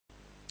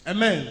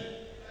Amen.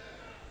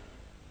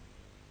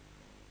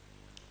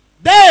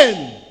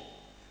 Then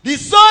the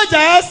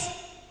soldiers,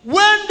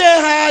 when they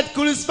had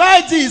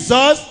crucified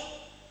Jesus,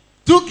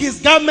 took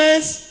his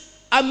garments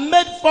and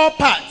made 4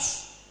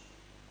 parts.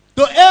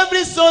 To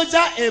every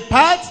soldier a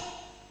part,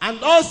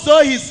 and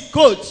also his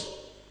coat.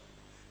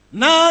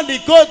 Now the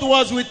coat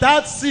was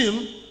without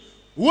seam,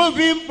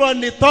 woven from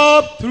the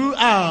top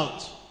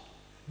throughout.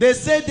 They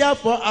said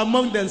therefore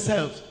among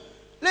themselves,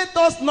 let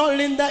us not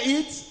render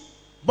it,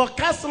 but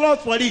cast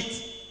lot for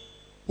it.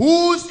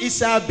 Whose it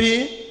shall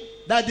be,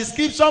 that the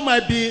scripture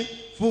might be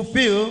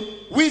fulfilled.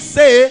 We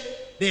say,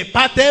 they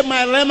parted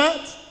my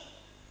raiment,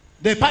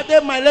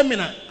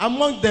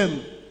 among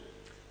them,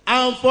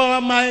 and for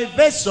my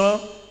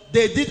vessel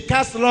they did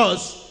cast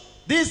lots.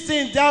 This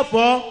thing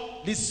therefore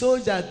the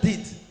soldier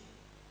did.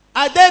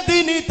 Are they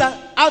doing it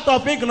out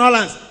of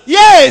ignorance?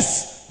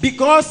 Yes,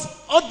 because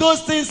all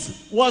those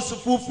things was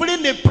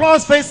fulfilling the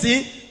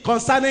prophecy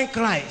concerning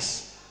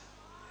Christ.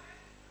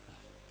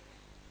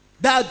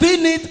 They are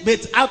doing it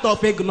but out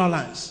of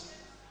ignorance.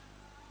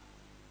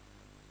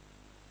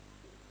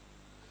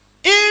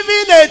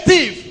 Even a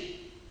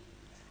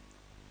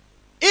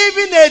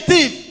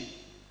thief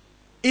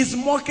is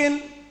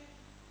mocking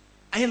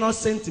an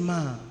innocent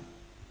man.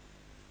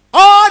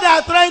 All they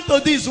are trying to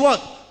do is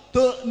what?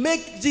 To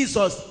make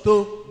Jesus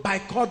to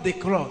boycott the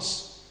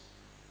cross.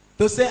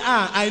 To say,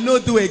 I know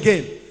do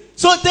again.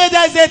 So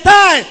there's a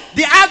time,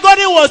 the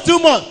agony was too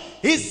much.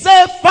 He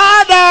said,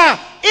 Father,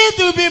 it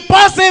will be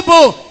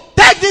possible.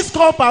 Take this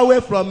cup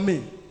away from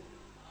me.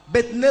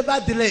 But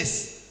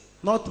nevertheless,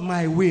 not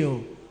my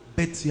will,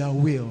 but your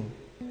will.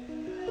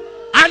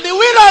 And the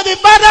will of the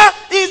Father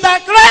is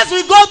that Christ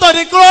will go to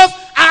the cross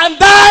and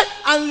die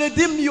and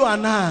redeem you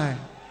and I.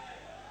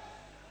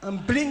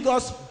 And bring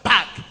us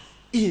back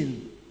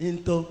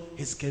into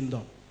his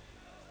kingdom.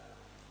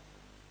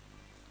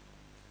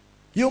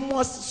 You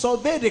must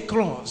survey the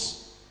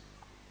cross.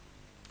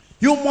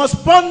 You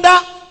must ponder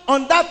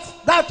on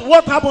that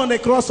what happened on the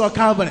cross of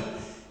Calvary.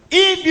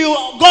 If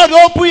God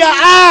open your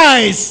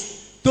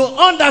eyes to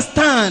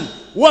understand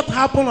what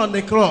happened on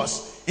the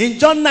cross. In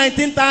John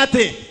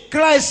 19:30,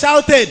 Christ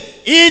shouted,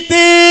 it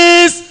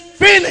is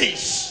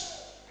finished.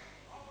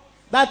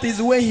 That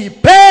is when he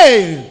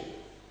paid.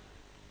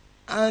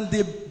 And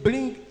they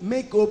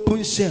make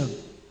open shame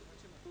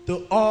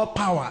to all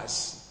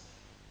powers.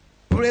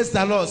 Praise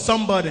the Lord,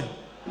 somebody.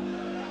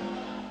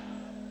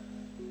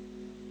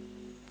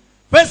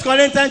 1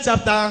 Corinthians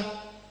chapter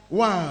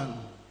 1.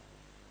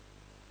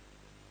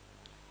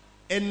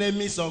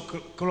 Enemies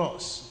of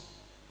cross.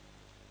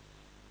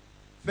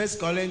 1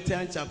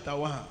 Corinthians chapter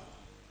 1.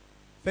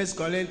 1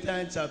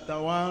 Corinthians chapter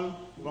 1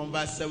 from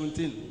verse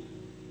 17.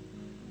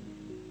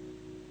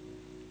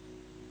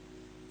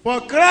 For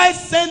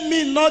Christ sent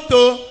me not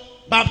to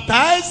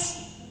baptize,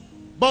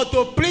 but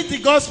to preach the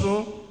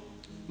gospel,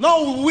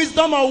 not with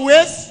wisdom or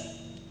ways,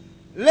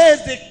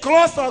 lest the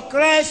cross of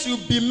Christ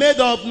should be made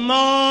of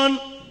none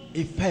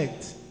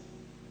effect.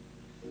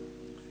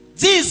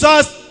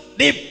 Jesus,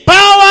 the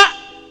power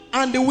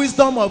and the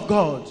wisdom of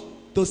God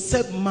to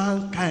save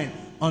mankind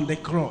on the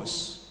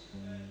cross.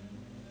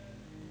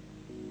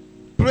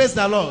 Praise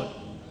the Lord.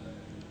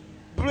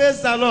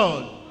 Praise the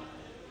Lord.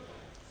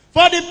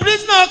 For the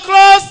preaching of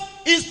cross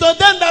is to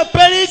them that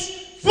perish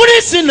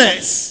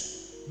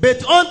foolishness,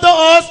 but unto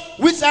us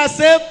which are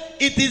saved,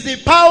 it is the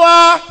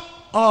power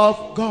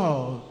of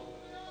God.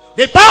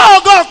 The power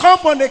of God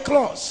comes from the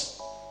cross.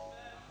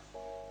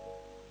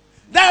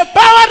 The power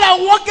that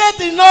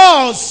worketh in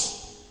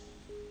us,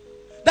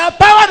 the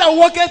power that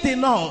worketh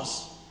in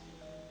us,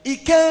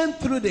 it came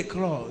through the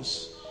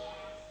cross.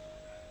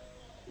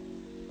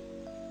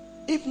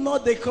 If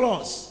not the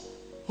cross,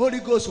 Holy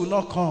Ghost will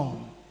not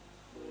come.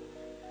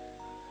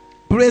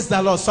 Praise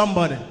the Lord,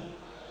 somebody.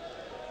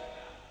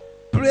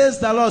 Praise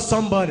the Lord,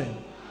 somebody.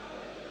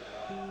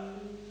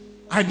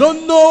 I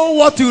don't know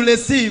what you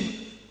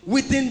receive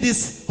within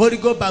this Holy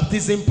Ghost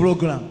baptism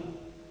program.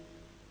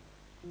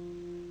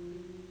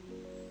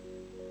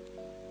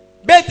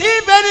 But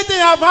if anything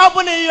have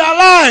happened in your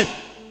life,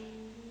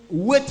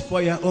 wait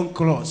for your own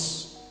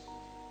cross.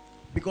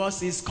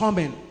 Because it's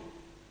coming.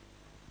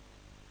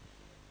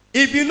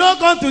 If you not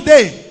come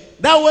today,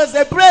 there was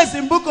a place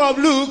in book of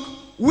Luke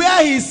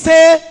where he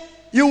said,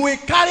 you will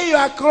carry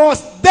your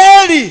cross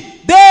daily,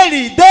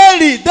 daily,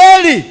 daily,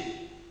 daily.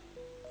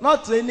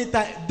 Not any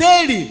time,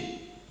 daily.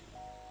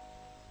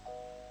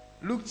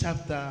 Luke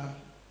chapter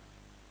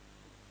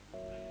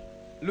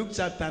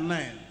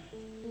 9,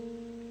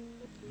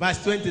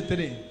 verse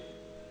 23.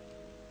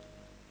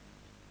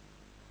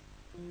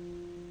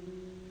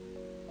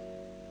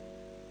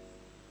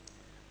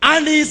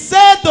 And he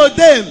said to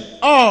them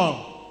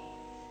all,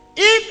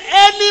 if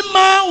any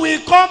man will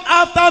come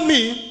after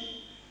me,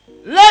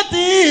 let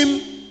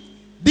him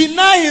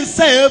deny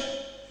himself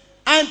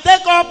and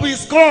take up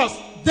his cross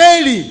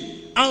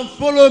daily and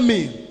follow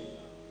me.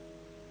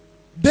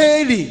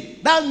 Daily.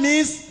 That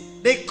means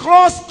the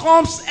cross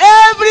comes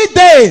every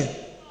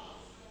day.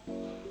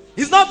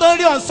 It's not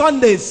only on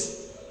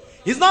Sundays.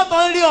 It's not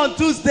only on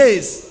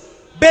Tuesdays.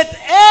 But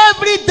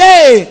every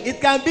day.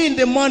 It can be in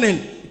the morning.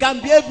 It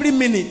can be every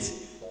minute.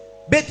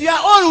 But your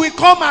own will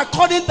come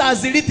according to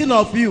as written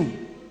of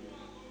you.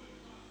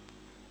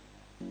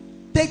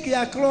 Take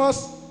your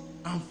cross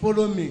and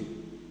follow me.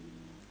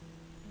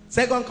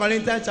 2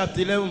 Corinthians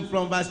chapter 11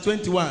 from verse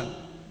 21.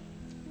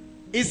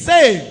 It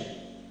says,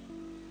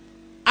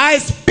 I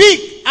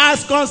speak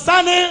as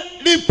concerning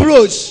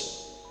reproach,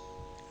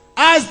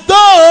 as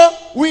though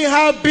we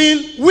have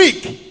been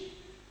weak.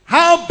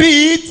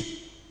 Howbeit,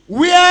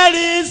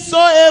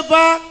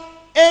 wheresoever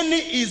any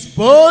is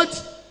bold,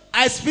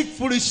 I speak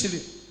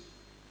foolishly.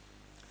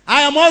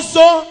 I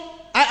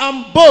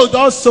am bold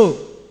also.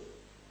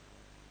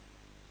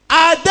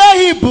 Are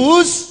they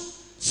Hebrews?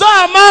 So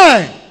am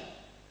I.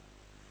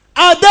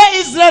 Are they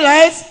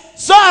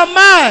Israelites? So am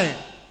I.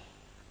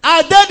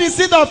 Are they the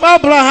seed of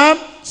Abraham?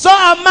 So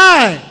am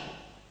I.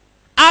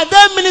 Are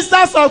they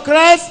ministers of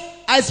Christ?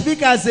 I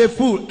speak as a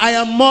fool. I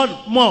am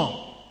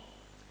more.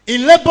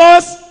 In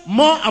labors,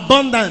 more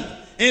abundant.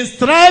 In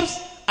stripes,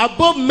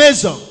 above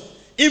measure.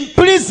 In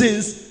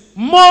prisons,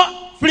 more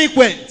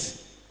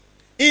frequent.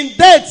 In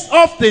deaths,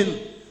 often.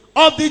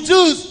 Of the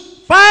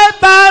Jews, 5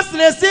 times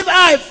receive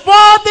I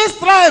 40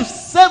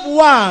 stripes, save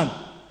one.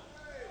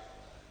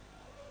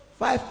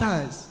 5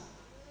 times.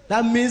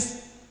 That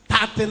means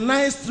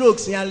 39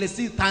 strokes you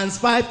receive times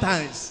 5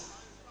 times.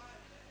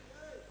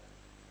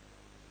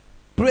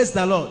 Praise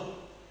the Lord.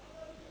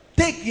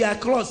 Take your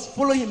cross,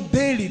 follow him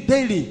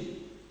daily.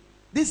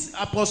 This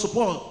Apostle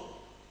Paul,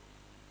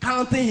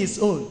 counting his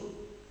own.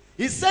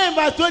 He said in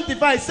verse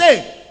 25,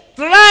 say,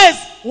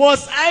 thrice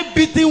was I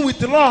beaten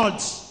with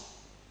rods.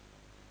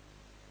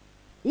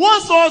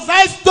 Once was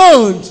I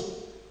stoned.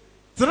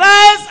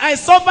 Thrice I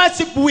suffered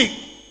shipwreck.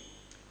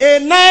 A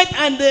night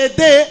and a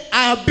day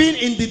I have been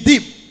in the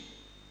deep.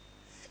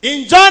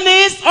 In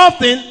journeys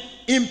often,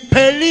 in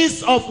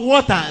perils of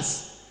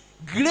waters.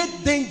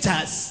 Great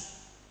dangers.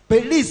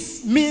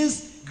 Perils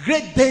means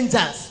great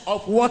dangers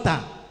of water.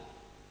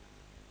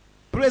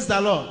 Praise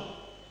the Lord.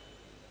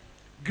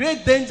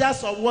 Great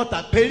dangers of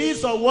water.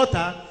 Perils of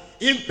water.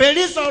 In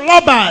perils of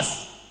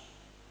robbers.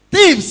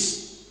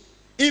 Thieves.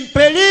 In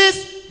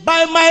perils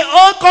by my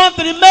own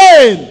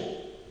countrymen.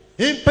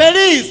 In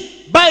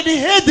perils by the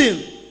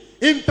heathen.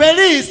 In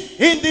perils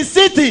in the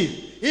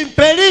city. In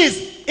perils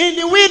in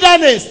the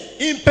wilderness.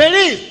 In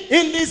perils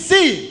in the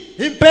sea.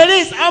 In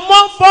perils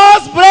among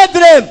false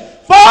brethren.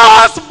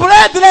 False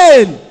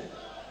brethren.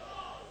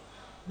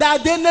 They are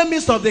the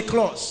enemies of the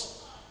cross.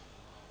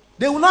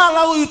 They will not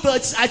allow you to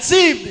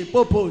achieve the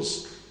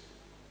purpose.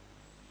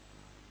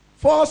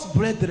 False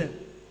brethren.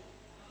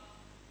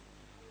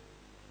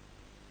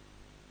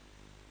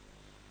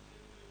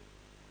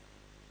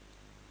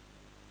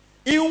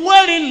 In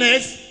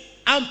weariness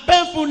and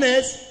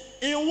painfulness,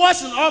 in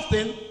washing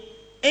often,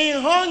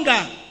 in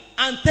hunger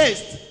and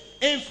thirst,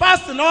 in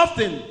fasting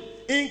often,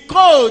 in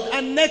cold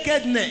and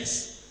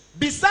nakedness.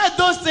 Besides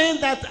those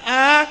things that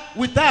are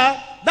without,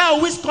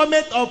 that which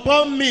cometh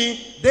upon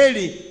me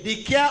daily,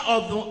 the care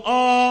of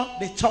all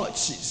the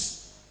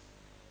churches.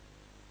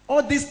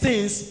 All these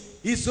things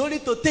is only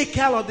to take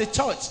care of the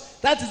church.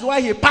 That is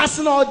why he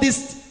passing all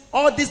these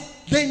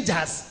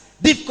dangers,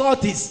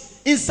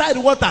 difficulties inside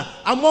water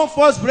among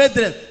false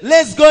brethren.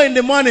 Let's go in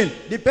the morning.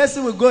 The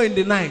person will go in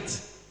the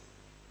night.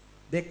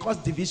 They cause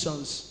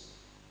divisions.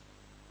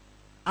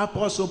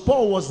 Apostle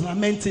Paul was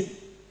lamenting.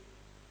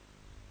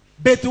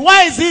 But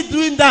why is he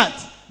doing that?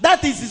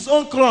 That is his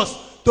own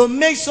cross, to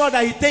make sure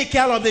that he take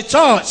care of the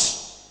church.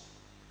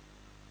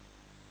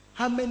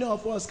 How many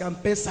of us can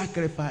pay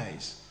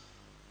sacrifice?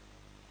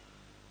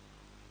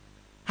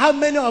 How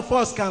many of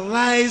us can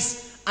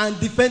rise and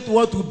defend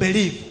what we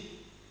believe?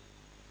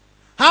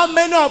 How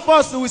many of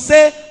us will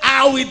say,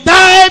 I will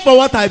die for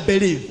what I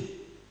believe?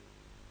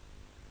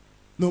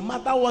 No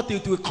matter what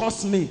it will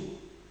cost me.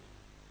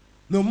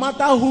 No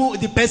matter who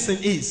the person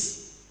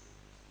is.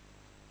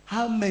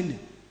 How many?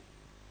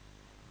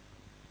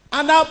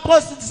 And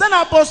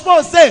Apostle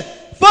Paul said,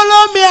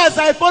 follow me as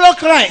I follow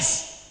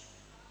Christ.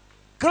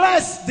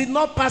 Christ did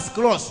not pass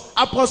cross.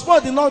 Apostle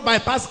Paul did not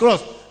bypass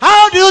cross.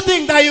 How do you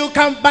think that you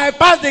can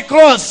bypass the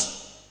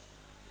cross?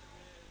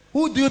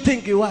 Who do you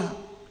think you are?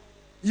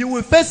 You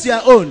will face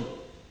your own.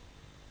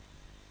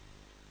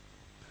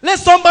 Let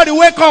somebody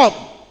wake up.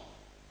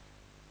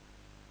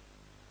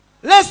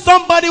 Let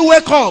somebody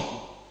wake up.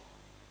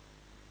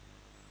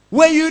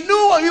 When you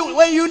know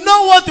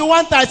what you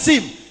want to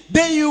achieve,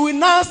 then you will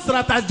now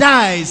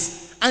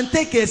strategize and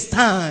take a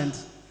stand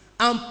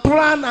and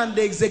plan and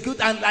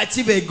execute and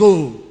achieve a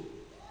goal.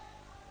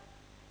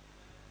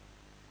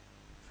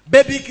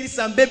 Baby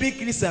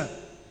Christian.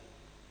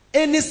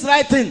 Any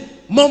writing,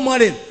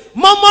 murmuring.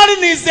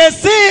 Murmuring is a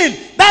sin.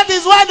 That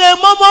is why they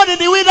murmured in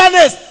the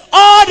wilderness.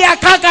 All their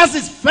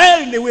carcasses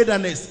fell in the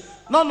wilderness.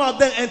 None of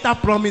them enter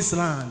promised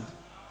land.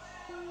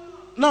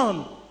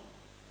 None.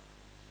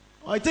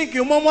 I think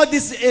you murmur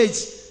this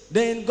age,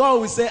 then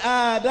God will say,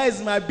 that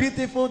is my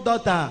beautiful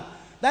daughter.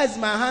 That is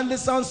my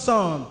handsome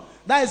son.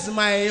 That is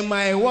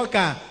my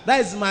worker.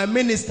 That is my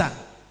minister.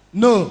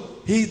 No,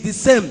 he is the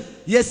same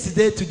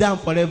yesterday, today, and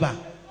forever.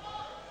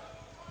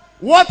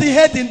 What he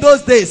hated in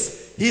those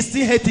days, he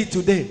still hates it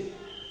today.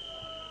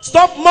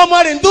 Stop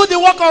murmuring. Do the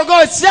work of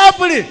God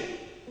cheerfully.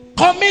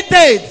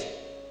 Committed.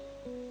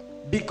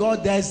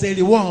 Because there is a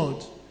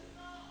reward.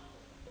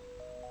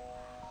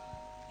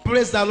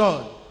 Praise the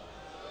Lord.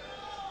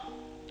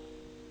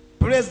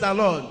 Praise the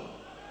Lord.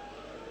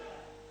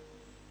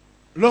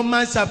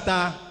 Romans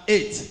chapter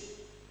 8.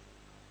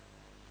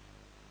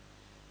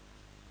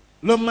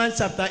 Romans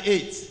chapter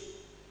 8.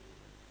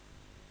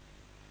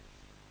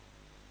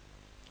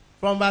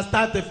 From verse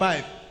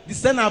 35. The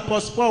same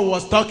Apostle Paul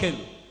was talking.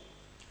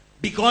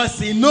 Because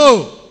he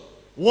knows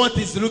what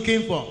he's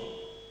looking for.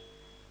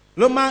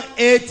 Romans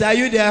 8, are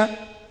you there?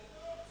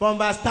 From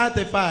verse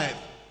 35.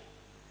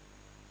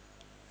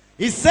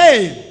 He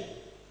said,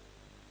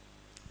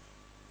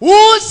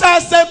 who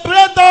shall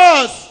separate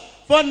us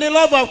from the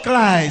love of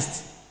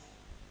Christ?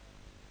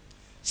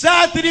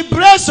 Shall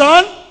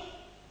tribulation,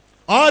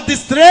 or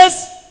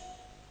distress,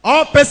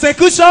 or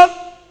persecution,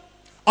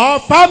 or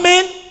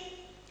famine,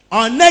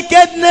 or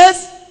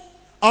nakedness,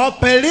 or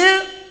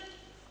peril,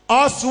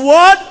 or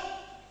sword,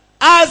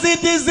 as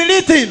it is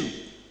written,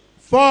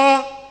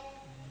 for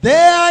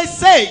their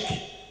sake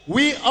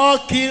we all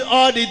kill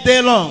all the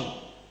day long.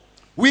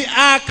 We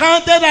are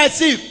counted as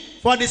sheep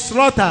for the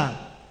slaughter.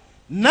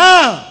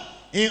 Now,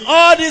 in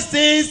all these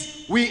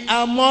things, we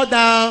are more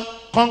than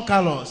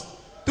conquerors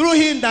through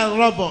him that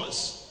loved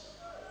us.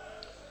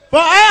 For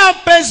I am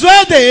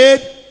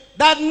persuaded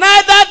that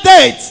neither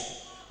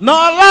death, nor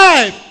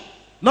life,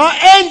 nor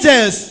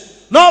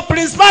angels, nor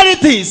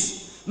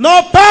principalities,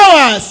 nor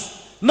powers,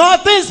 nor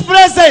things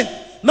present,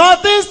 nor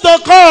things to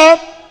come,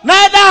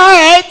 neither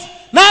height,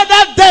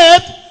 neither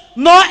depth,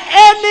 nor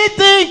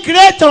anything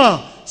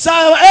greater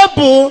shall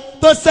be able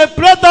to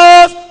separate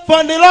us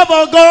from the love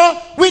of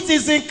God which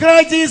is in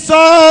Christ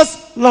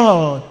Jesus,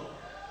 Lord.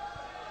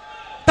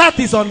 That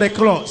is on the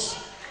cross.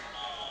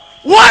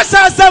 What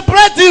shall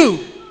separate you?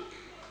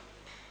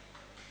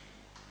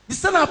 The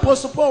same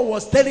Apostle Paul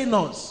was telling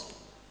us.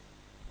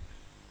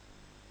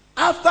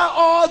 After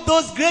all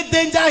those great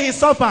dangers he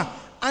suffered,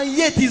 and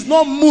yet he's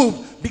not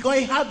moved because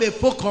he has a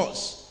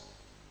focus.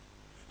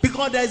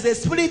 Because there is a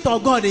Spirit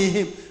of God in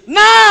him.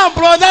 Now,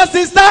 brother,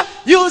 sister,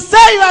 you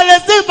say you are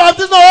receiving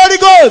baptism of the Holy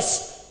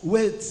Ghost.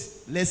 Wait,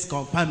 let's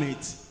confirm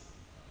it.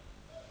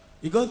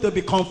 You're going to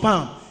be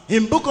confirmed.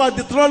 In book of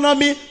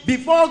Deuteronomy,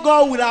 before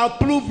God will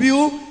approve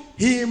you,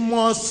 he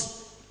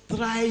must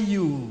try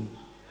you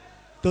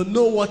to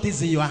know what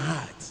is in your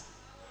heart.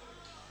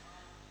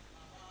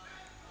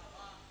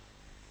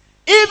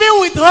 Even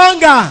with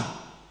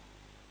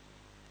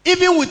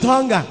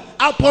hunger,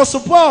 Apostle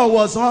Paul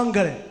was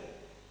hungry.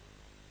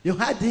 You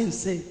heard him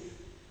say,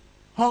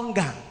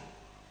 hunger,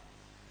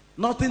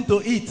 nothing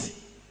to eat,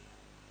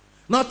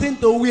 nothing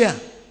to wear.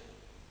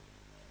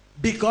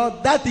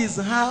 Because that is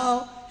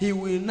how he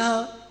will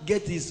now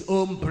get his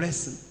own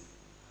blessing.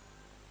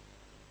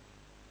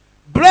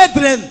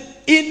 Brethren,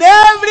 in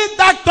every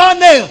dark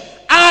tunnel,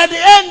 at the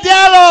end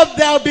thereof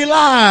there will be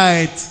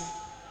light.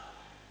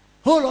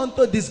 Hold on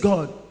to this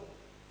God.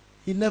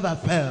 He never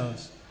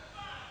fails.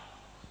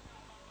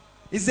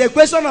 It's a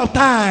question of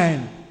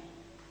time.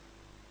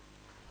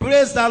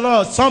 Praise the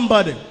Lord,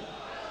 somebody.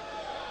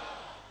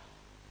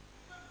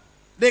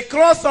 The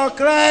cross of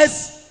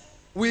Christ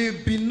will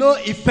be no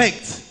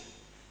effect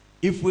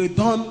if we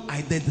don't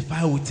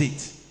identify with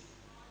it.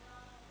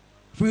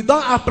 If we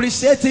don't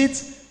appreciate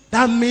it,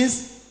 that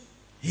means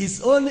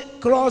his own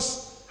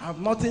cross have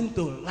nothing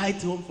to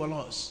light home for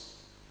us.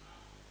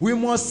 We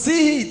must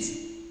see it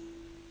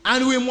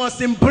and we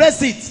must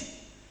embrace it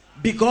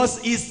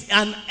because it's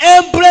an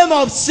emblem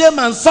of shame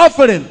and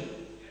suffering.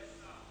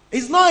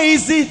 It's not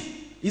easy.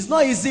 It's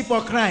not easy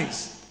for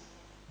Christ.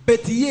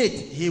 But yet,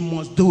 he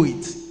must do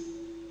it.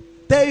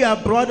 Tell your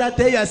brother,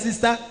 tell your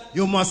sister,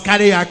 you must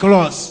carry your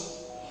cross.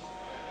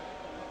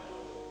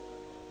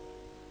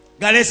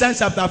 Galatians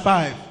chapter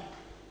 5.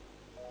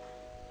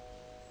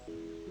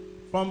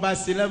 From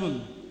verse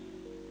 11.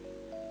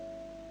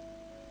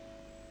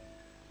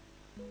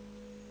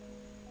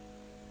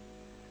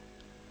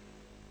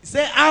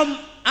 Say, and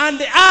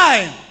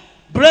I,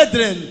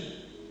 brethren,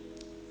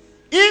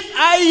 if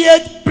I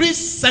yet preach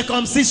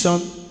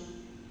circumcision,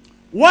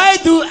 why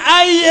do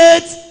I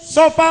yet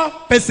suffer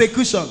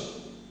persecution?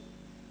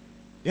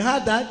 You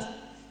heard that?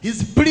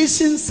 He's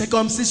preaching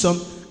circumcision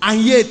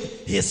and yet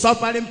he's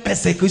suffering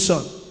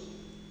persecution.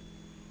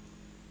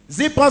 Is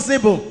it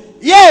possible?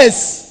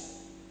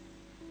 Yes.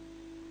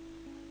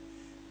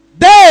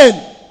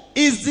 Then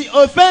is the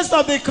offense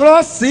of the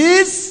cross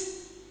is,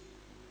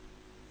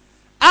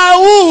 I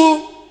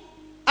will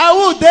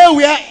they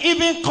were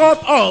even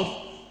cut off.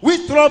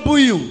 We trouble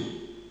you.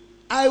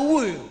 I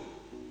will.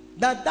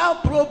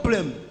 That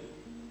problem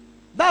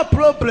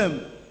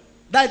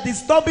that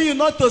disturbing you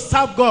not to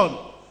serve God,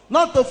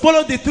 not to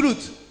follow the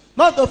truth,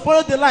 not to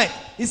follow the light.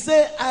 He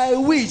said, I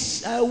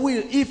wish, I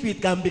will, if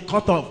it can be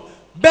cut off.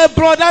 But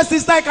brother,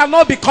 sister, it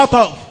cannot be cut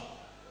off.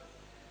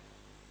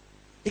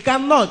 It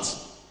cannot.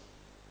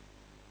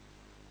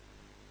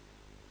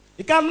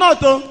 It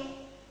cannot.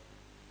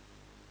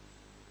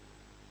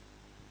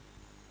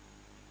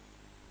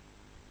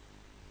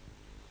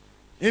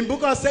 In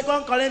book of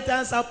 2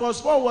 Corinthians,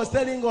 Apostle Paul was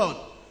telling God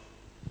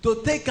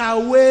to take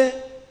away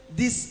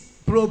this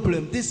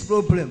problem.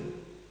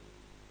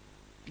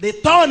 The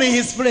thorn in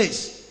his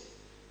flesh.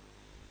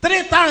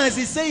 3 times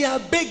he said, "I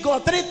beg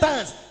God 3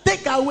 times,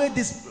 take away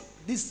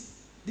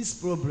this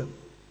problem."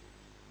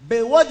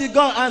 But what did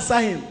God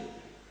answer him?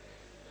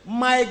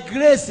 "My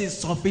grace is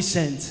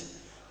sufficient."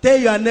 Tell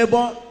your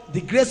neighbor,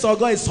 the grace of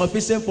God is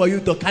sufficient for you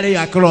to carry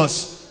your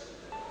cross.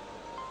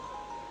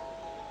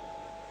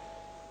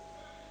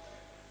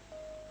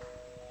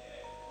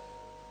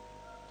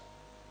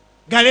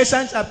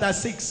 Galatians chapter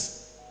 6.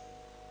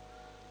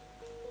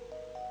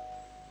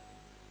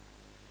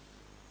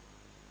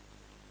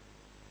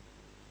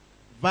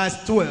 Verse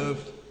 12.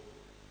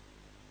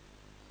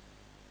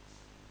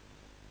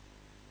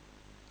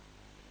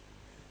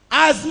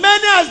 As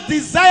many as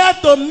desire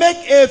to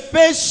make a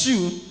face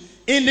shoe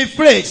in the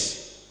flesh,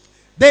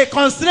 they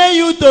constrain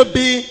you to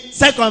be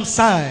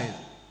circumcised.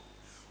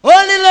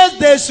 Only lest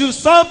they should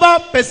suffer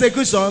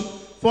persecution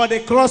for the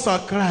cross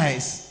of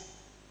Christ.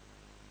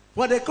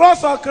 For the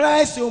cross of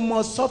Christ, you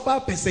must suffer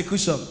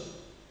persecution.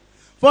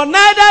 For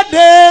neither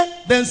they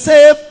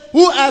themselves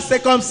who are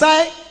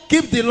circumcised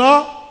keep the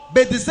law,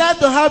 but desire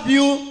to have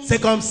you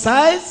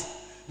circumcised,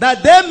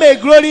 that they may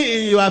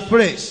glory in your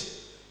flesh.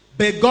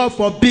 But God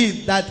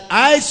forbid that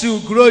I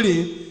should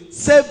glory,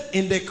 save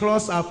in the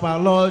cross of our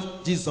Lord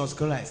Jesus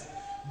Christ,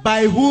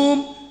 by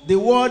whom the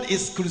world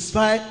is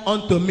crucified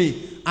unto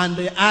me,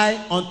 and I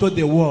unto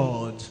the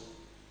world.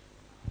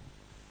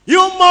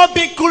 You must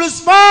be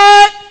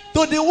crucified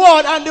to the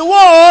world, and the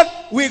world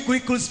will be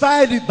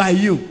crucified by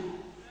you.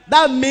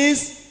 That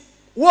means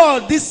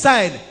world this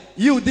side,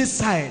 you this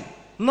side.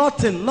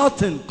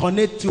 Nothing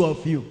connect two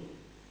of you.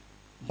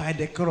 By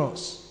the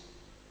cross.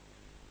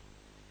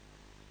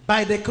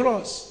 By the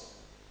cross.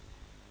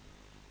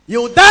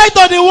 You die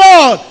to the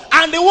world,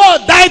 and the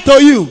world die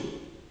to you.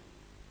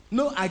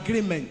 No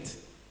agreement.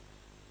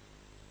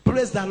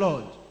 Praise the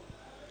Lord.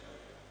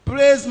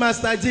 Praise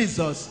Master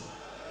Jesus.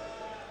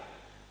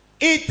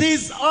 It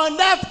is on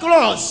that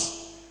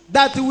cross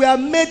that we are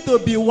made to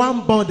be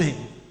one body.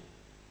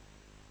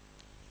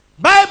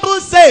 Bible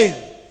says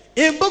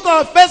in book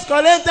of 1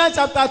 Corinthians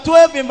chapter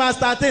 12 in verse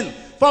 13,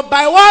 for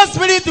by one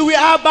Spirit we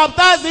are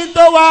baptized into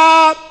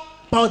one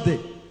body.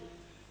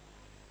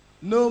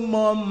 No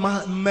more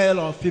male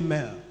or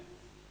female.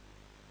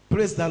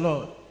 Praise the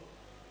Lord.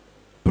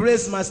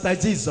 Praise Master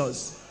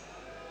Jesus.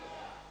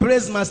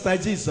 Praise Master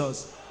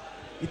Jesus.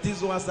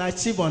 It was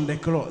achieved on the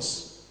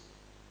cross.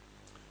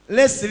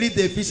 Let's read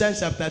Ephesians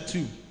chapter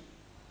 2.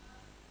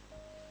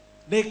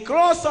 The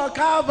cross of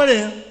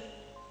Calvary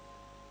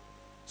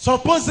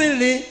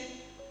supposedly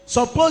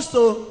supposed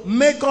to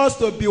make us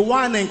to be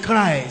one in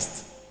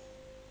Christ.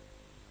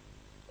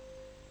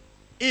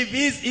 If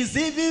it's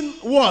even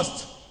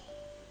worse,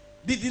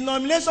 the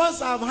denominations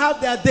have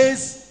had their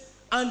days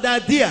and their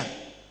day.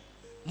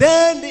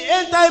 Then the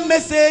end time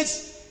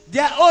message,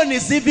 their own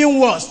is even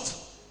worse.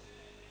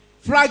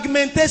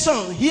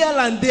 Fragmentation here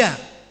and there.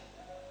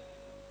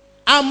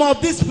 I'm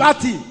of this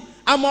party.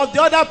 I'm of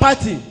the other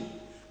party.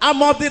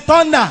 I'm of the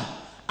thunder.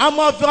 I'm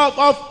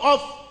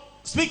of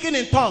speaking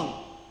in tongue.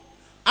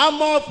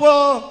 I'm of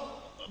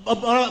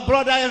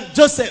brother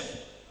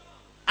Joseph.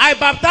 I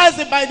baptized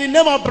him by the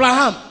name of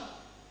Abraham.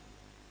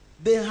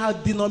 They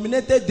have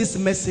denominated this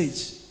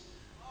message.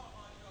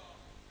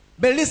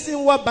 But listen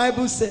what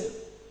Bible says.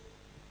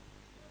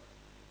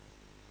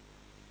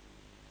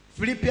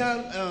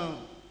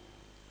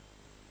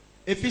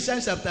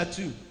 Ephesians chapter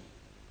 2.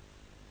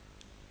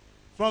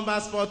 From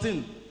verse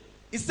 14.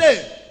 It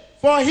says,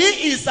 for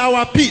he is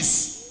our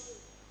peace.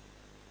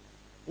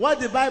 What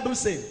the Bible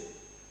says?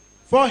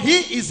 For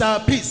he is our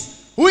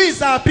peace. Who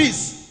is our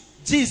peace?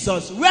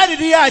 Jesus. Where did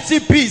he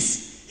achieve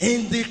peace?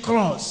 In the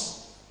cross.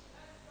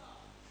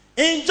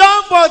 In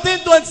John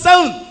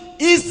 14:27,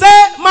 he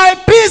said, my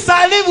peace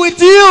I live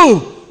with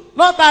you,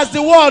 not as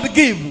the world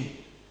give.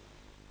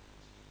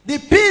 The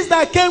peace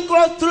that came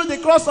through the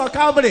cross of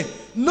Calvary,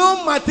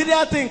 no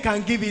material thing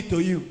can give it to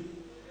you.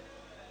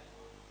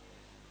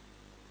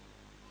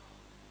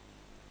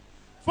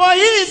 For he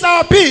is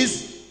our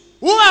peace,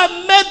 who have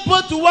made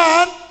both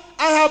one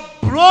and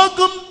have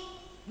broken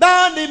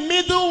down the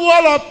middle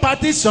wall of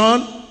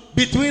partition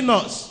between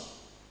us,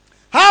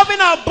 having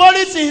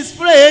abolished in his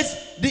flesh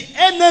the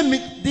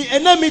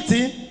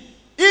enmity,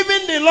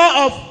 even the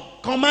law of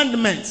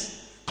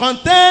commandments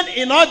contained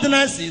in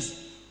ordinances,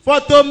 for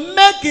to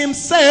make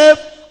himself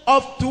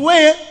of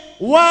twain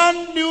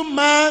one new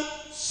man,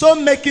 so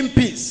making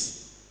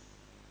peace,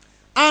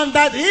 and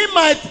that he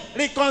might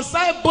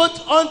reconcile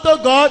both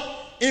unto God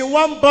in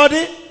one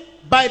body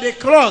by the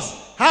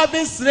cross,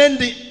 having slain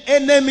the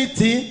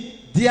enmity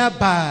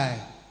thereby,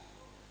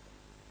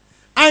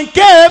 and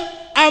came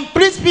and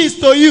preached peace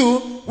to you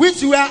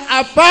which were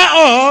afar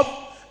off,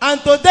 and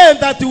to them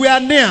that were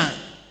near.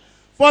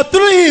 For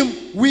through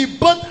him we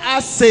both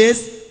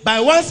access by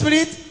one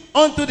Spirit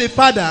unto the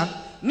Father.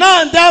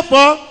 Now and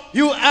therefore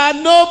you are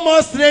no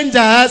more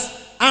strangers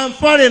and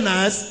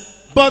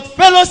foreigners, but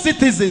fellow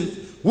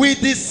citizens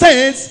with the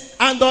saints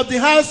and of the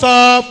house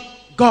of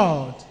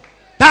God.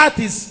 That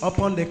is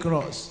upon the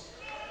cross.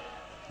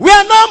 We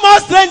are no more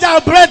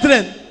strangers,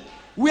 brethren.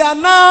 We are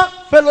now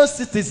fellow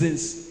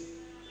citizens.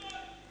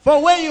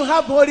 For when you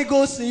have Holy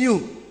Ghost in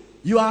you,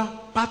 you are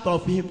part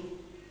of him.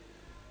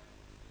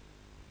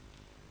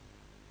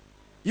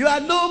 You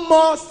are no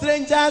more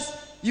strangers.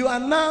 You are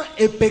now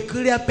a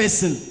peculiar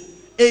person,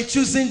 a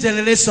chosen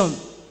generation.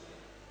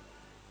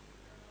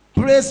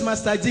 Praise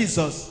Master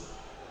Jesus.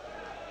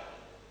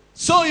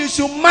 So you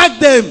should mark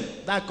them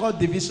that cause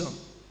division.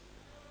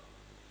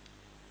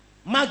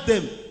 Mark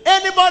them.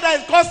 Anybody that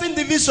is causing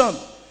division,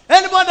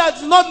 anybody that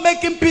is not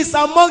making peace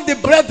among the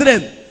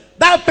brethren,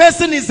 that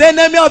person is the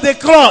enemy of the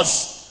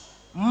cross.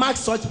 Mark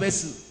such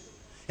person.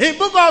 In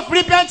book of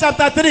Philippians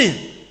chapter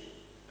 3,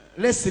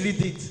 let's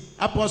read it.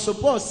 Apostle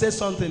Paul says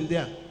something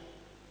there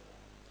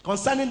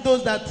concerning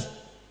those that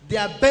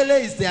their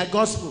belly is their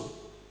gospel.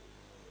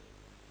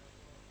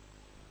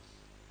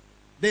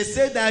 They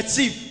say they are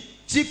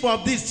chief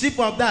of this, chief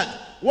of that.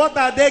 What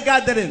are they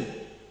gathering?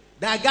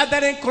 They are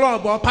gathering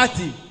club or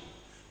party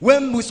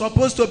when we're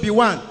supposed to be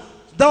one.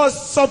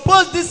 That's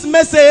supposed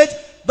message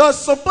that's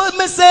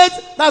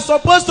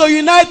supposed to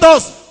unite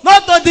us,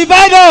 not to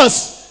divide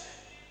us.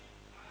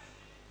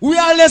 We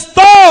are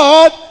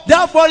restored,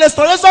 therefore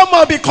restoration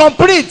must be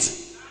complete.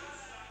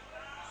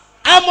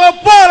 I'm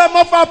of Paul, I'm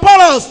of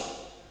Apollos.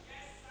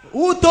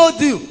 Who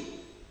told you?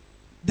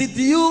 Did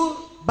you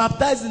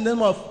baptize in the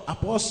name of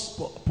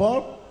Apostle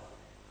Paul?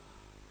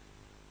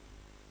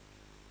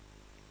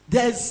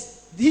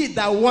 There's he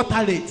that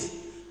watered it,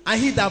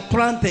 and he that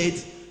planted,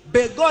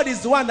 but God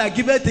is the one that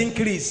giveth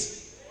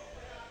increase.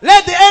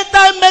 Let the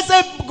entire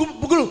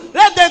message group,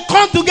 let them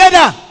come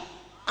together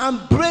and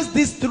embrace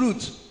this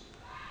truth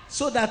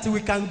so that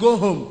we can go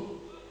home.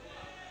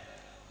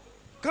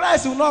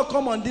 Christ will not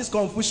come on this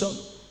confusion.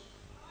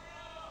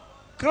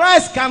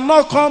 Christ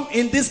cannot come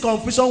in this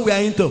confusion we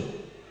are into.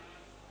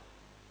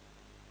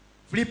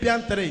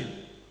 Philippians 3.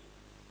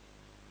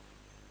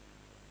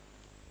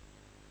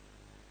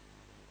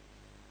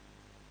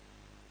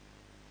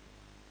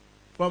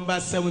 From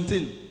verse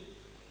 17.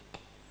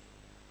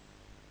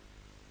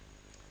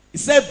 He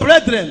said,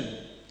 brethren,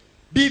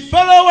 be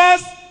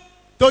followers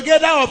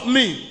together of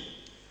me,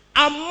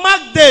 and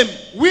mark them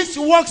which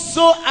walk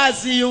so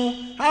as you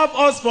have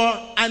us for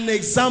an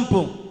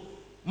example.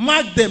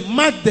 Mark them,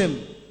 mark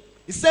them.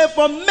 He said,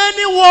 for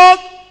many walk,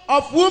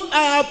 of whom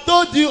I have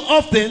told you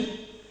often,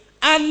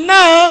 and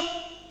now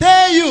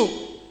tell you,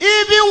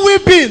 even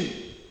weeping,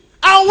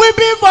 and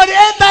weeping for the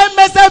end time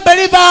message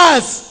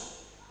believers.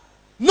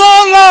 No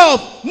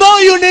love, no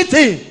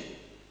unity.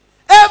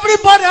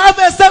 Everybody have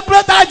a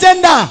separate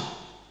agenda.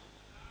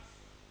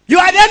 You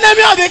are the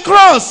enemy of the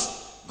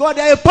cross. God,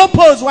 there is a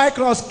purpose why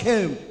cross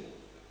came.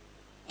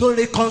 To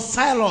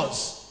reconcile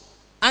us.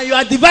 And you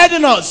are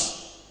dividing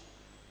us.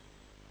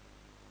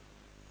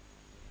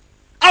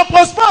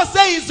 Apostle Paul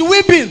says he's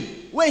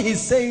weeping when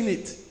he's saying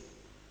it.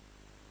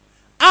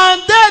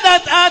 And they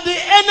that are the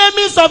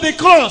enemies of the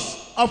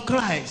cross of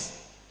Christ,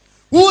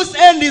 whose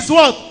end is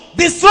what?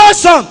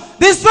 Destruction.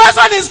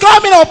 Destruction is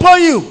coming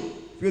upon you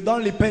if you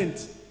don't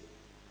repent.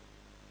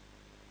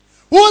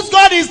 Whose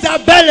God is their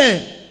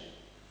belly,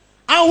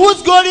 and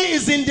whose glory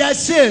is in their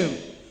shame,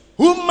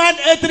 who man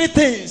earthly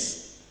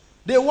things.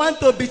 They want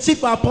to be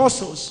chief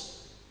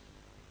apostles.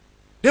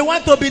 They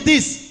want to be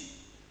this.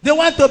 They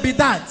want to be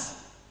that.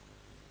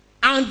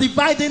 And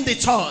dividing the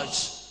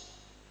church.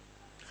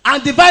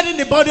 And dividing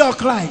the body of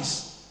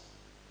Christ.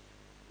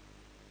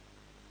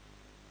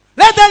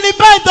 Let them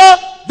repent though.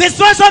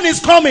 Destruction is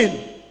coming.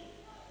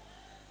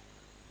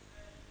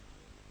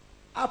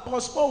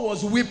 Apostle Paul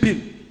was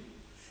weeping.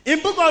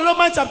 In book of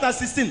Romans chapter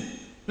 16.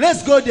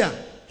 Let's go there.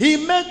 He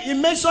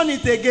mentioned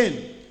it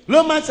again.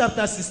 Romans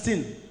chapter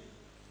 16.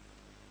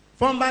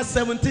 From verse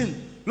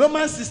 17.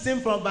 Romans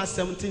 16 from verse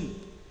 17.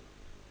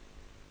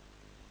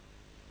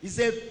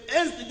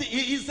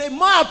 It's a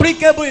more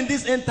applicable in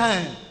this end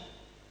time.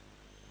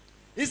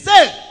 He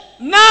said,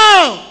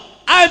 now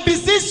I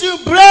beseech you,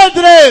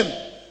 brethren,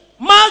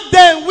 mark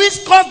them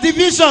which cause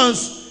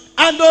divisions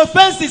and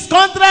offenses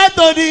contrary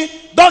to the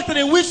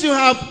doctrine which you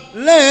have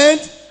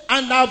learned,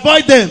 and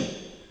avoid them.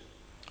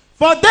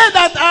 For they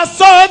that are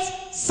such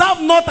serve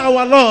not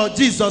our Lord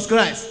Jesus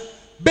Christ,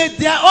 but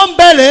their own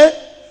belly,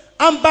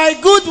 and by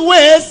good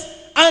ways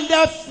and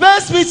their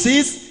first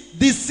speeches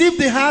deceive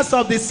the hearts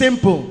of the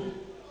simple.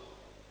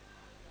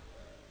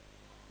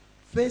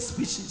 First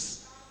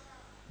speeches.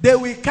 They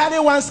will carry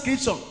one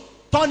scripture,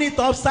 turn it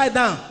upside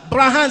down.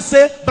 Brahan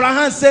say,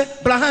 Brahan say,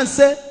 Brahan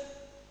say.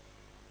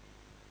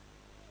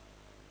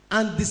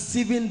 And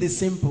deceiving the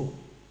simple.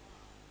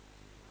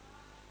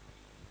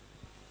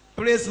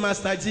 Praise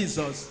Master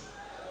Jesus.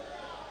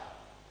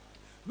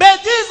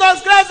 But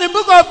Jesus Christ in the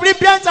book of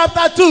Philippians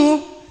chapter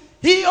 2,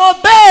 he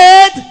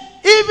obeyed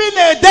even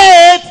a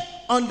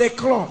death on the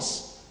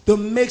cross to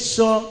make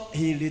sure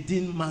he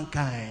redeemed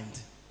mankind.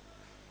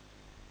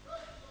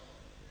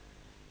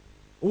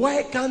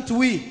 Why can't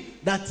we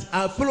that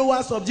are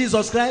followers of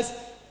Jesus Christ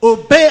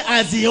obey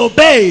as he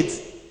obeyed?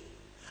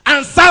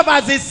 and serve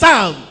as he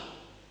served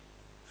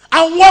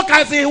and walk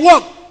as he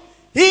walked.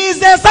 He is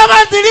a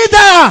servant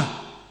leader.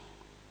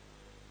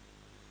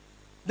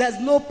 There's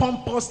no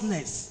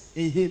pompousness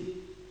in him.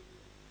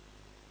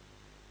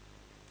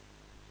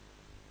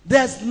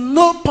 There's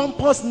no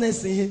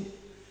pompousness in him.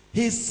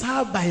 He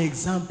served by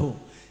example.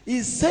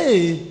 He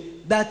said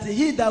that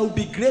he that will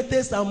be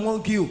greatest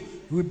among you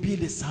will be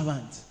the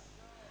servant.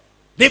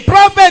 The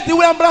prophet, the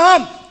way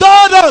Abraham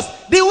told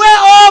us, the way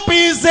up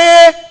is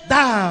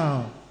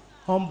down.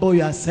 Humble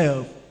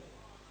yourself.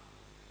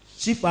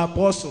 Chief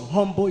apostle,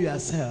 humble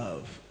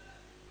yourself.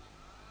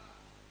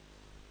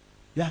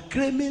 You are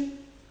claiming,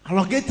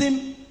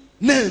 allocating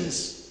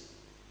names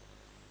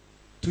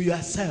to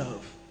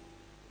yourself.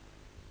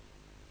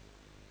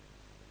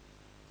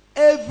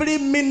 Every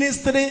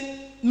ministry,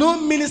 no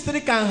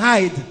ministry can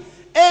hide.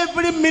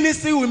 Every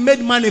ministry will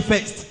make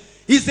manifest.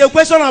 It's a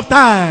question of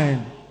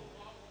time.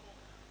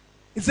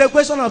 It's a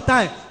question of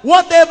time.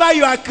 Whatever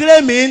you are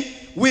claiming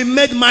will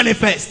make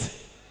manifest.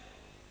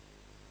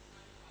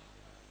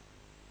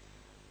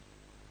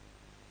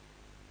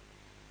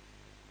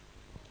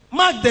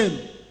 Mark them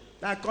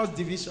that cause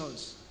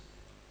divisions.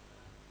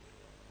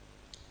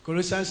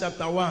 Colossians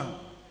chapter 1,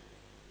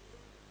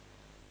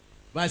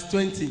 verse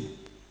 20.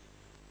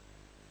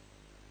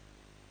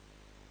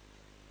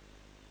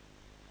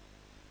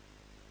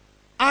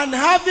 And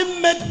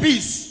having made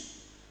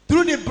peace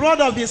through the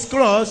blood of his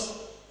cross,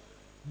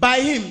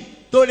 by him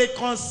to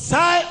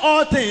reconcile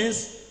all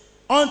things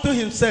unto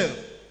himself.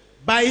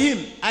 By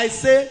him, I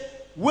say,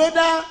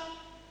 whether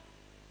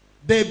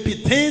they be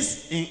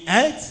things in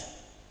earth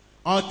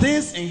or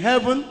things in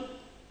heaven,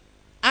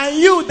 and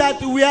you that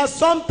were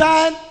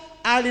sometime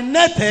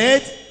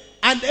alienated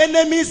and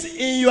enemies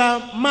in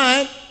your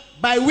mind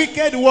by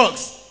wicked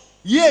works,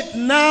 yet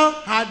now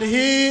had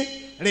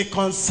he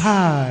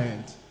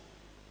reconciled.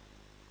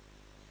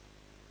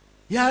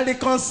 He had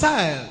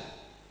reconciled.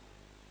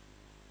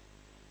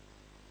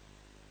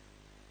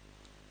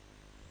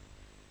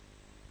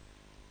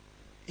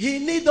 He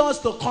needs us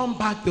to come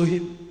back to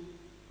him.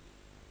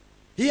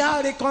 He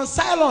has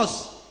reconciled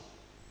us.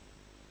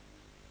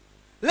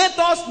 Let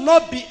us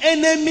not be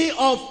enemy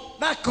of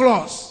that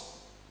cross.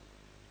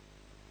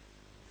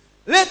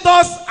 Let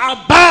us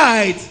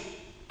abide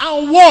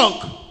and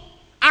walk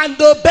and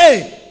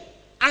obey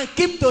and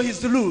keep to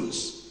his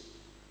rules.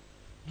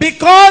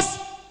 Because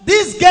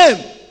this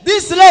game,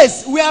 this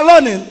race we are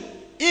running,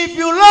 if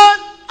you run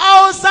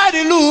outside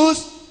the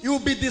rules, you will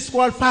be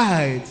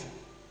disqualified.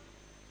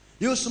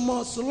 You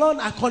must run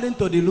according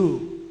to the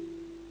rule.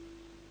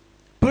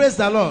 Praise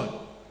the Lord.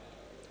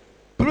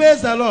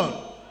 Praise the Lord.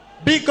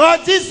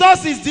 Because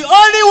Jesus is the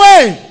only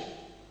way.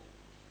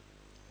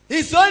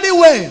 He's the only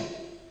way.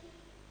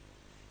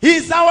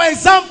 He's our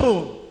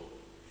example.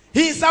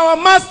 He's our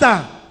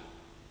master.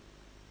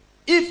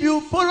 If you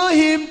follow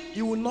him,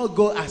 you will not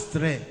go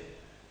astray.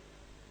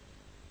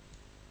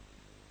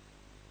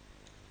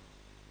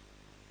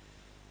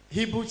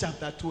 Hebrews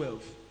chapter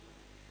 12.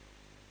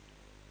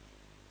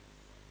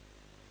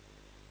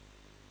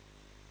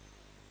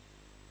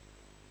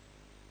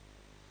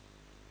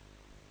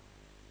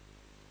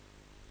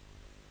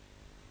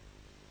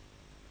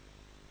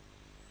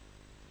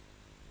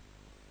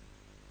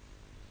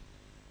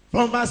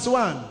 From verse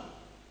 1.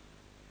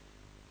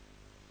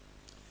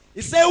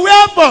 He said,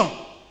 wherefore,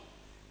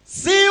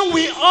 seeing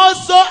we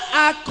also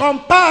are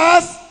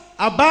compassed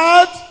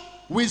about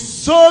with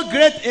so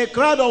great a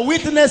crowd of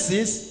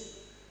witnesses,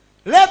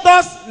 let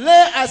us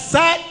lay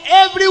aside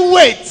every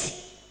weight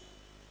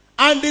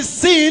and the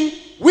sin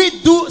we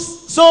do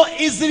so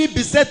easily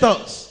beset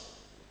us.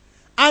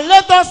 And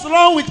let us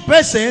run with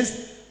patience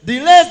the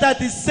race that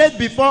is set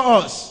before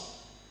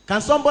us. Can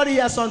somebody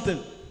hear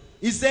something?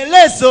 It's a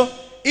race, so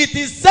it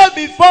is set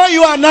before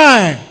you and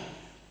I.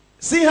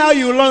 See how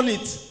you learn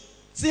it.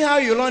 See how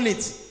you learn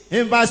it.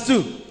 In verse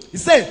 2. He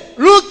said,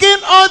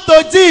 looking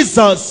unto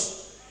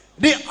Jesus,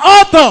 the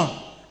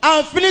author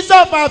and finisher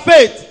of our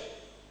faith,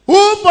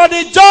 who for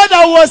the joy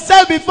that was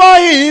set before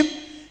him,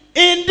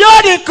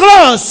 endured the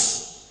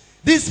cross,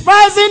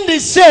 despising the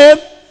shame,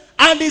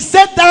 and is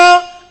set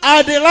down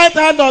at the right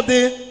hand of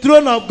the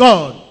throne of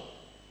God.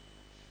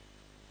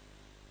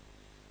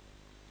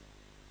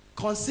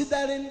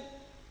 Considering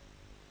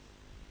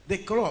the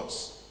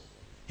cross,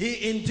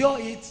 he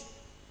endured it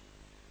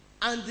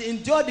and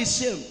endured the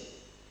shame,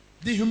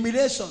 the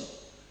humiliation,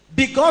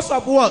 because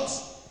of what?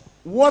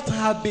 What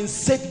had been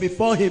set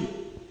before him.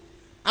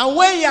 And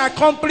when he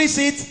accomplished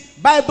it,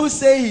 Bible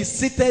says he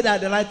seated at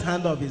the right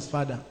hand of his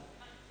Father.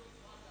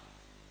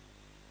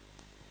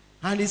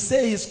 And he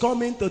said he's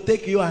coming to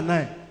take you and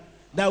I.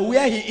 That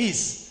where he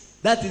is,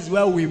 that is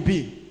where we'll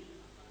be.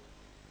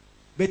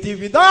 But if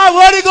you don't have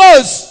Holy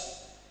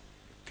Ghost,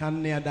 can't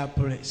near that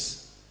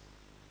place.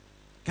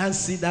 Can't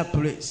see that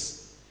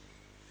place.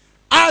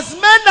 As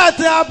men that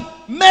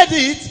have made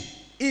it,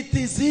 it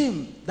is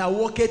him that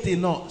worketh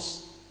in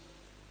us.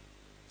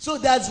 So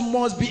there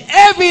must be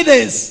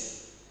evidence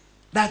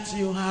that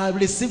you have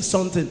received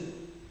something.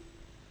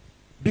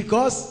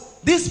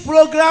 Because this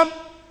program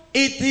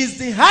It is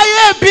the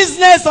higher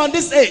business on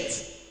this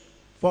earth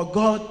for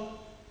God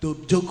to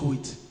joke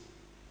with.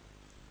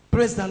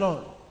 Praise the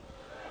Lord.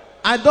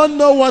 I don't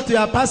know what you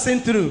are passing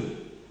through.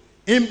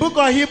 In book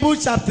of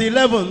Hebrews chapter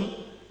 11,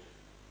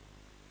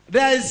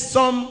 there is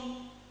some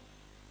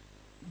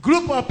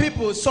group of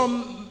people,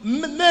 some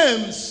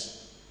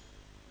names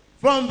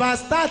from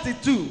verse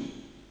 32.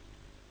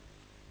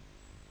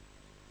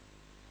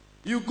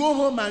 You go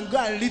home and go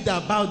and read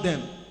about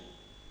them.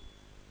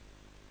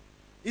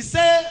 He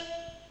said,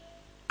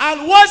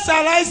 and what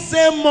shall I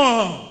say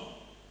more?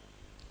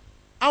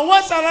 And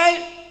what shall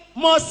I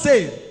more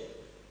say?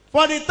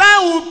 For the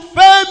time will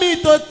fail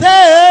me to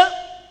tell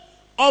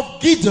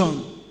of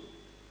Gideon.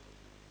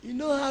 You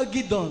know how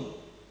Gideon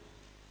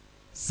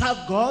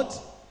served God?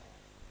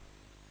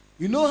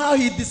 You know how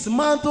he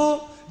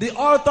dismantled the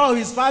altar of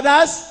his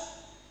fathers?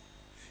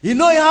 You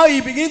know how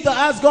he began to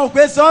ask God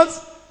questions?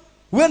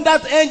 When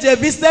that angel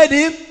visited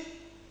him,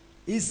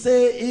 he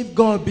said, if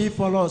God be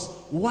for us,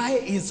 why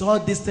is all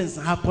these things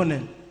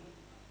happening?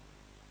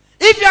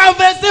 If you have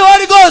received the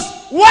Holy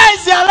Ghost, why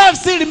is your life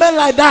still remain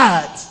like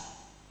that?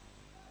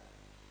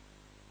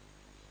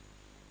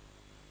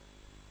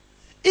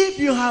 If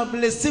you have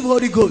received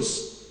Holy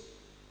Ghost,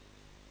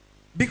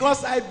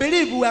 because I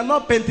believe we are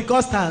not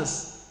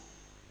Pentecostals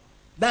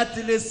that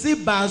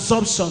receive by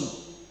absorption.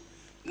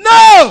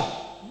 No!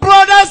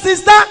 Brother,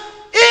 sister,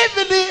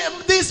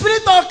 if the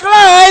Spirit of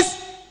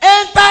Christ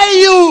enter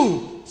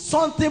you,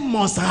 something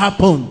must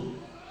happen.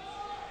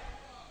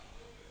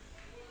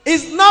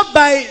 It's not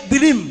by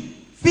dream.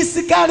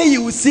 Physically,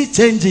 you will see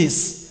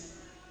changes.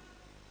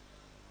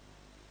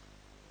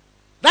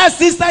 That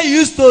sister you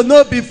used to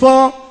know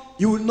before,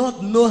 you will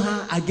not know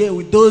her again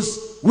with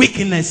those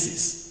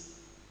weaknesses.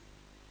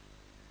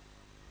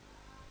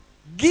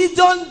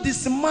 Gideon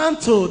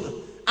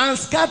dismantled and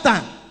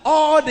scattered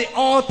all the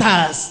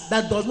altars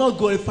that does not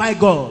glorify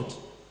God.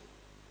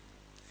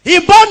 He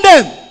burned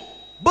them,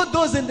 both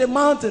those in the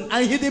mountain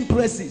and hidden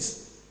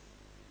places,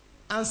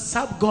 and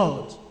served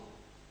God.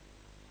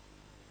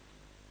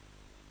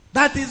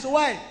 That is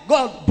why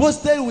God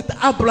boasted with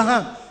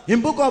Abraham.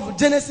 In book of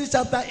Genesis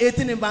chapter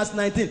 18 and verse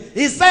 19.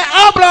 He said,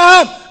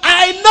 Abraham,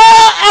 I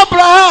know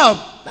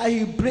Abraham, that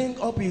he bring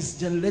up his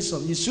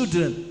generation, his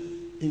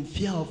children, in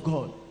fear of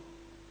God,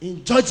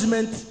 in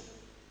judgment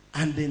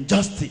and in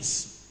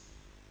justice.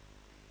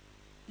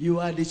 You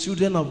are the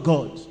children of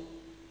God.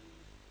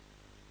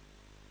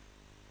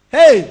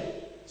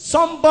 Hey,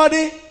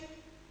 somebody,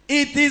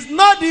 it is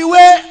not the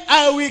way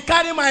I will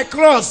carry my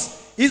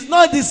cross. It's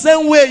not the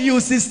same way you,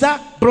 sister,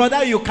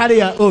 brother, you carry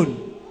your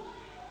own.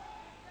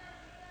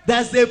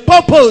 There's a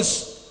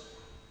purpose.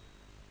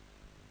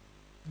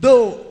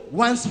 Though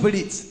one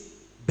spirit,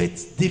 but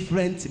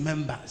different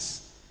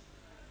members.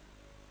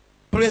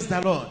 Praise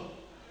the Lord.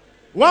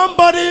 One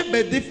body,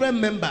 but different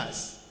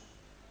members.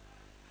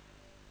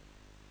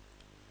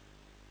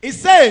 He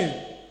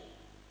said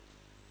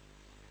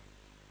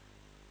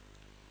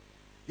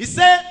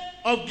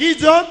of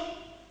Gideon,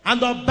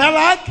 and of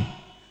Barak,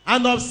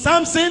 and of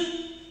Samson,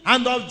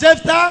 and of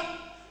Jephthah,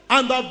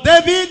 and of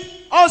David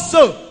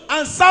also,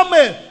 and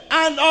Samuel,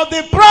 and of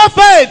the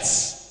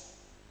prophets.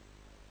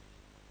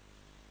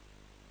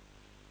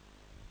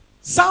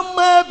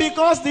 Samuel,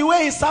 because the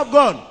way he served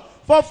God,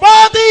 for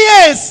 40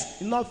 years,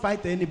 he did not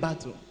fight any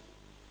battle.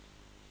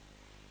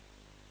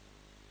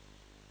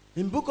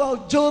 In book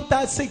of Job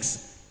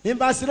 36, in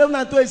verse 11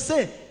 and 12, it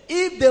says,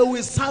 if they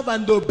will serve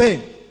and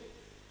obey,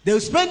 they will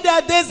spend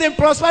their days in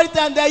prosperity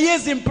and their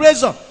years in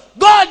pleasure.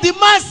 God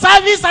demands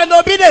service and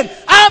obedience.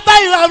 After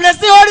you have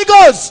received Holy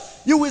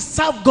Ghost, you will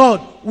serve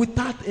God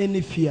without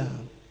any fear,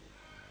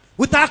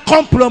 without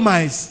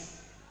compromise,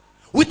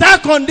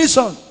 without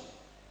condition.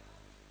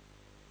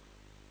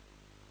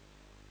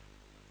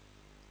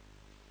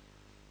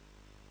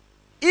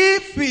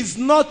 If it's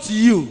not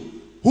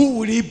you, who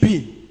will it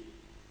be?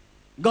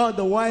 God,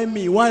 why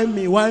me? Why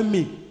me? Why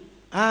me?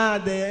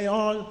 They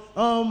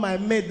all my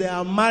mates, they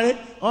are married.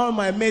 All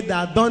my mates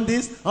that have done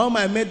this. All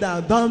my mates that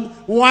have done.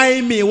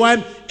 Why me? Why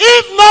me?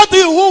 If not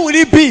you, who will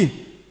it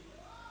be?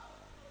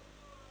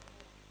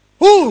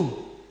 Who?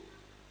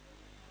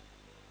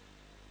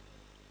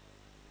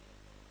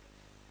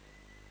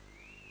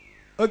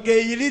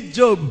 Okay, you read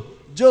Job.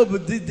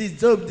 Job did this,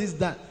 Job this,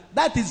 that.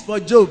 That is for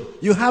Job.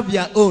 You have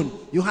your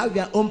own. You have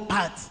your own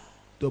path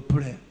to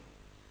pray.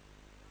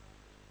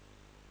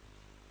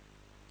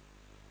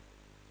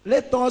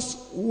 Let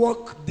us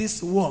walk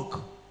this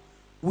walk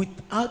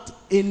without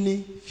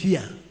any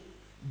fear.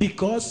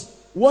 Because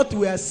what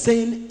we are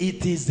saying,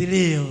 it is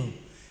real.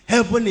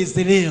 Heaven is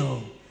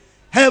real.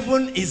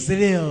 Heaven is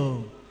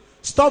real.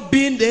 Stop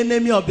being the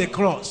enemy of the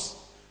cross.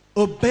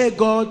 Obey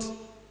God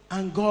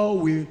and God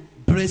will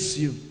bless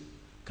you.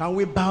 Can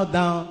we bow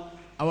down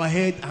our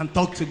head and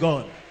talk to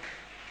God?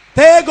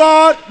 Tell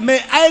God,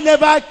 may I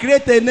never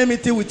create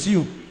enmity with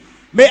you.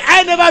 May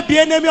I never be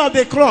enemy of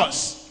the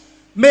cross.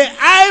 May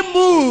I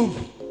move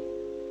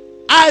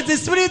as the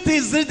Spirit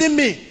is leading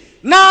me.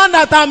 Now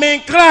that I'm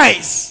in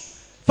Christ,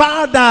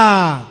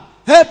 Father,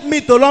 help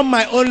me to run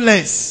my own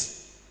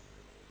race.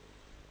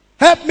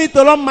 Help me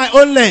to run my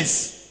own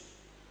race.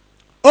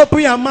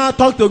 Open your mouth,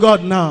 talk to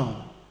God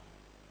now.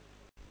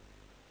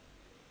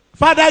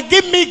 Father,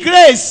 give me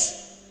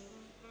grace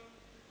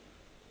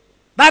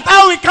that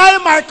I will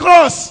carry my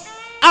cross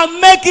and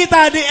make it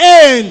at the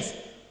end.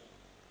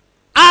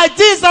 As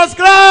Jesus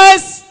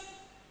Christ,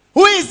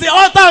 who is the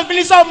author and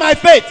finisher of my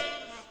faith,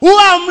 who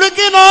I'm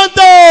looking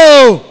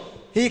unto,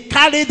 he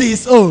carried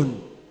his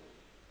own.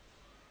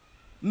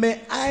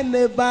 May I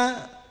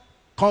never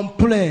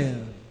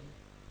complain.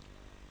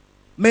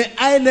 May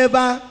I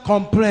never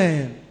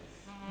complain.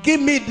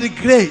 Give me the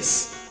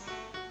grace.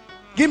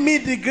 Give me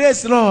the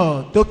grace,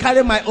 Lord, to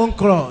carry my own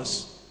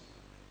cross.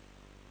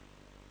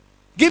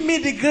 Give me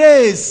the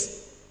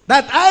grace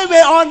that I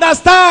may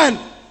understand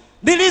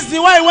the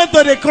reason why I went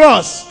to the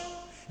cross.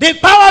 The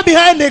power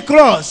behind the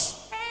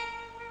cross.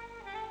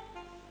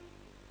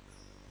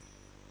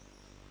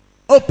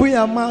 Open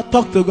your mouth,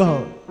 talk to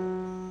God.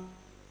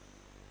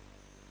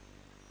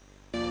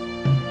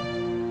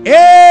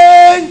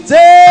 In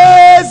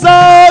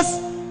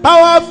Jesus'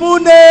 powerful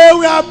name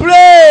we are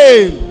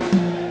praying.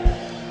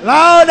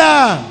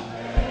 Louder.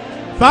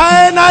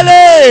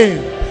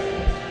 Finally.